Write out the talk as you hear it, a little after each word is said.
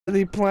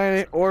The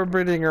planet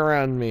orbiting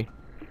around me.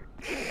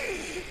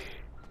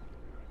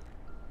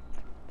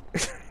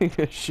 You're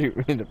gonna shoot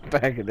me in the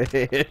back of the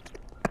head.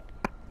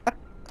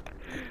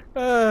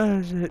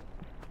 Oh shit.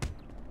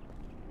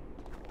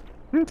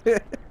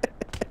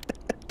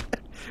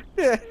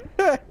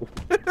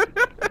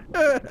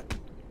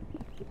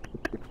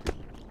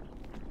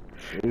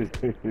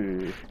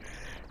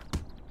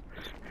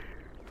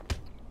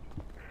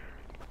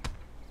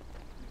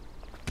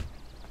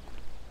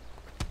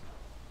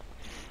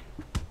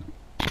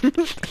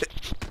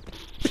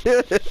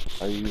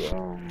 Are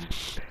you,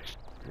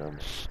 no.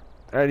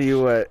 How do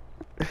you what?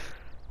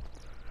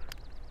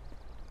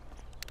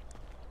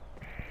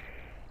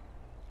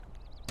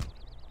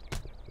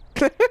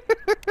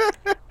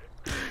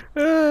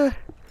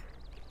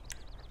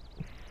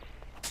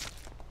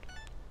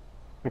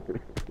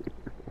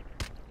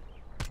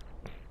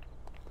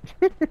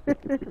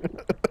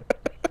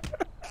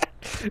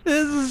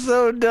 This is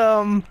so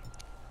dumb.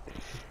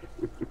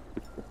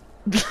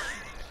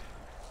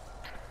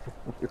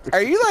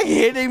 Are you like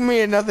hitting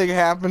me and nothing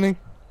happening?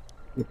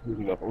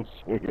 No, I'm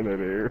swinging at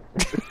air.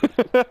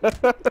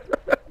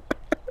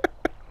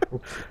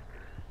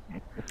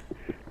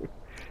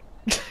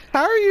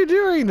 How are you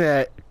doing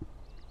that?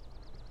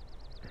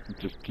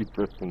 Just keep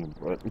pressing the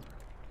button.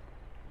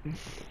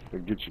 So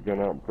get your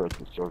gun out and press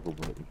the circle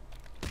button.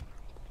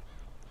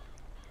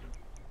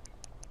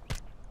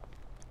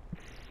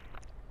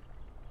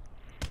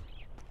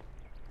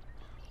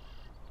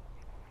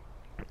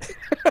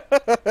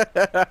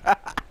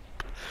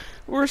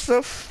 We're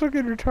so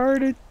fucking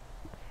retarded.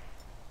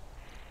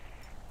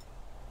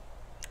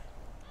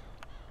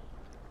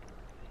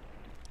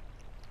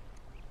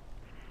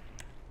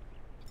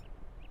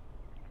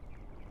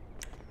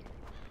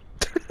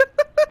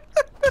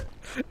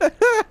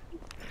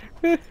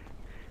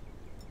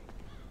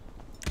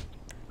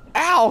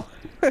 Ow!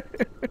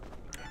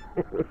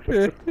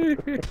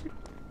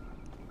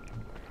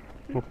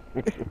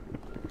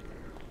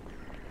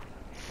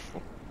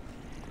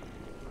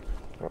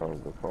 Oh,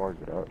 the car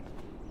got.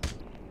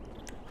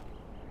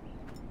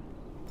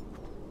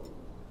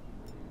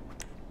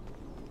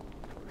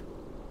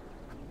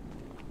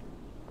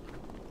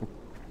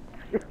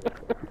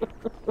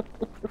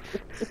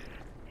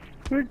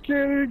 We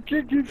can't even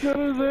kick each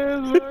other's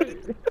ass, right?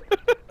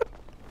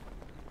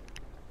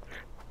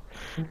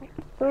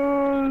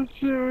 Oh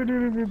shit, we need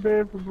to be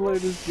banned for playing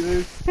this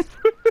game.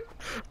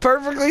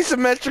 Perfectly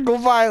symmetrical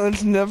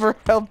violence never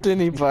helped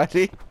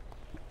anybody.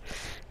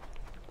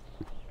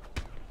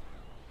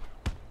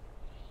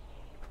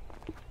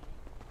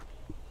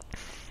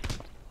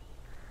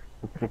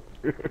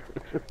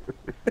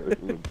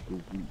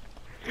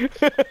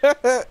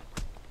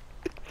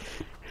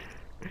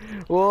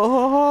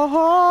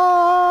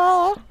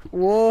 Whoa,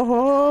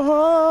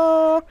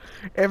 whoa,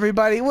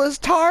 everybody was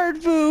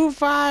Tardvu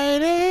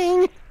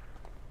fighting.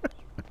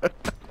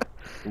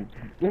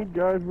 You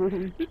guys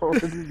really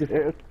charged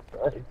ass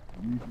right.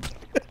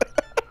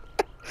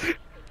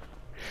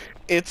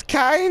 It's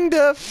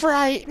kinda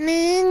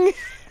frightening.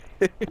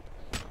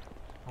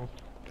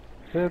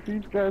 Yeah,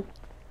 these guys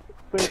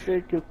think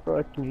they could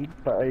fucking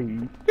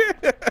fight.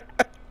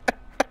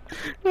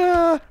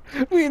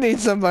 We need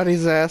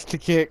somebody's ass to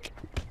kick.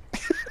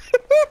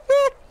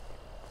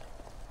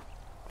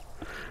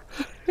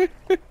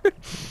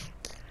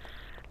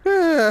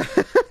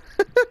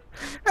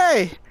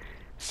 Hey,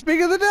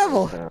 speak of the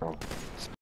devil. Now.